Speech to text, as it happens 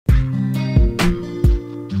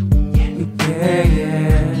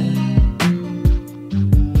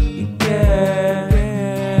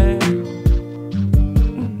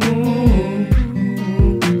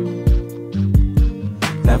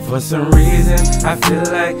for some reason, I feel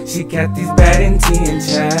like she got these bad intentions.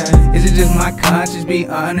 Is it just my conscience, be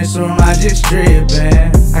honest, or am I just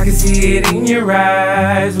tripping? I can see it in your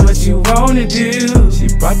eyes, what you wanna do. She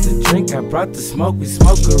brought the drink, I brought the smoke, we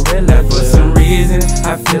smoke gorilla. For some reason,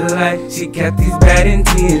 I feel like she got these bad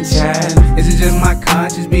intentions. Is it just my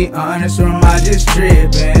conscience, be honest, or am I just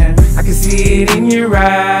tripping? I can see it in your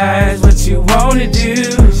eyes, what you wanna do.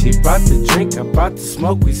 She brought the drink, I brought the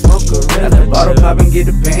smoke, we smoke gorilla. Let the bottle pop and get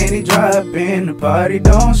the panty dropping. The party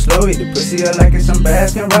don't slow, eat the pussy up like it's some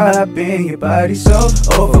Baskin Robbins. Your body so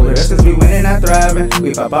over with us cause we winning, not thriving.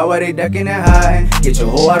 We pop out while they ducking and hiding. Get your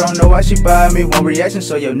hoe, I don't know why she buy me. One reaction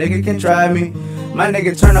so your nigga can try me. My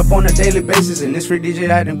nigga turn up on a daily basis and this free DJ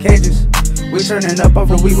out them cages. We turning up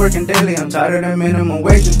off we working daily, I'm tired of the minimum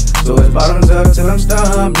wages. So it's bottoms up till I'm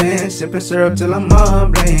stumbling, sipping syrup till I'm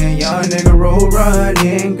mumbling. Young nigga roll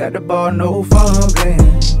running, got the ball, no fumbling.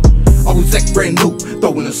 Always act brand new,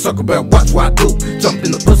 throwing a sucker barrel, watch what I do. Jump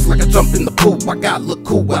in the pussy like I jump in the pool. I gotta look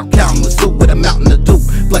cool while counting the suit with a mountain to do.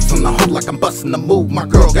 Flex on the hoe like I'm busting the move. My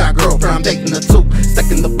girl got a girlfriend, I'm dating the two.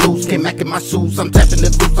 Stacking the blues, came back in my shoes. I'm tapping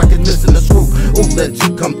it loose like it's missing a screw. Ooh, let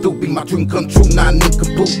you come through, be my dream come true. Not an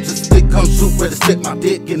incomplete, just stick come shoot. Where to stick my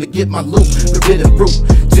dick and to get my loot. Forbidden fruit,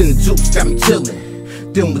 gin and juice got me chillin'.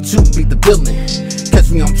 Dealing with you, be the villain.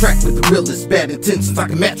 Catch me on track with the realest bad intentions. I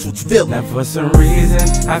can match what you feelin'. Now for some reason,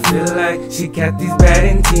 I feel like she got these bad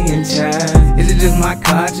intentions. Is it just my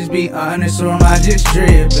conscience, be honest, or am I just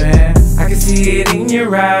tripping? I can see it in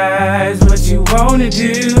your eyes, what you wanna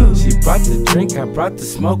do. She brought the drink, I brought the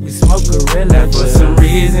smoke, we smoke gorilla. For some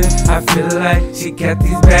reason, I feel like she got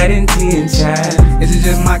these bad intentions. Is it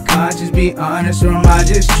just my conscience, be honest, or am I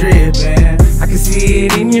just tripping? I can see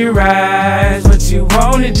it in your eyes, what you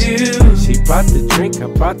wanna do. She brought the drink, I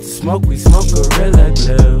brought the smoke, we smoke gorilla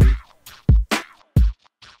glue.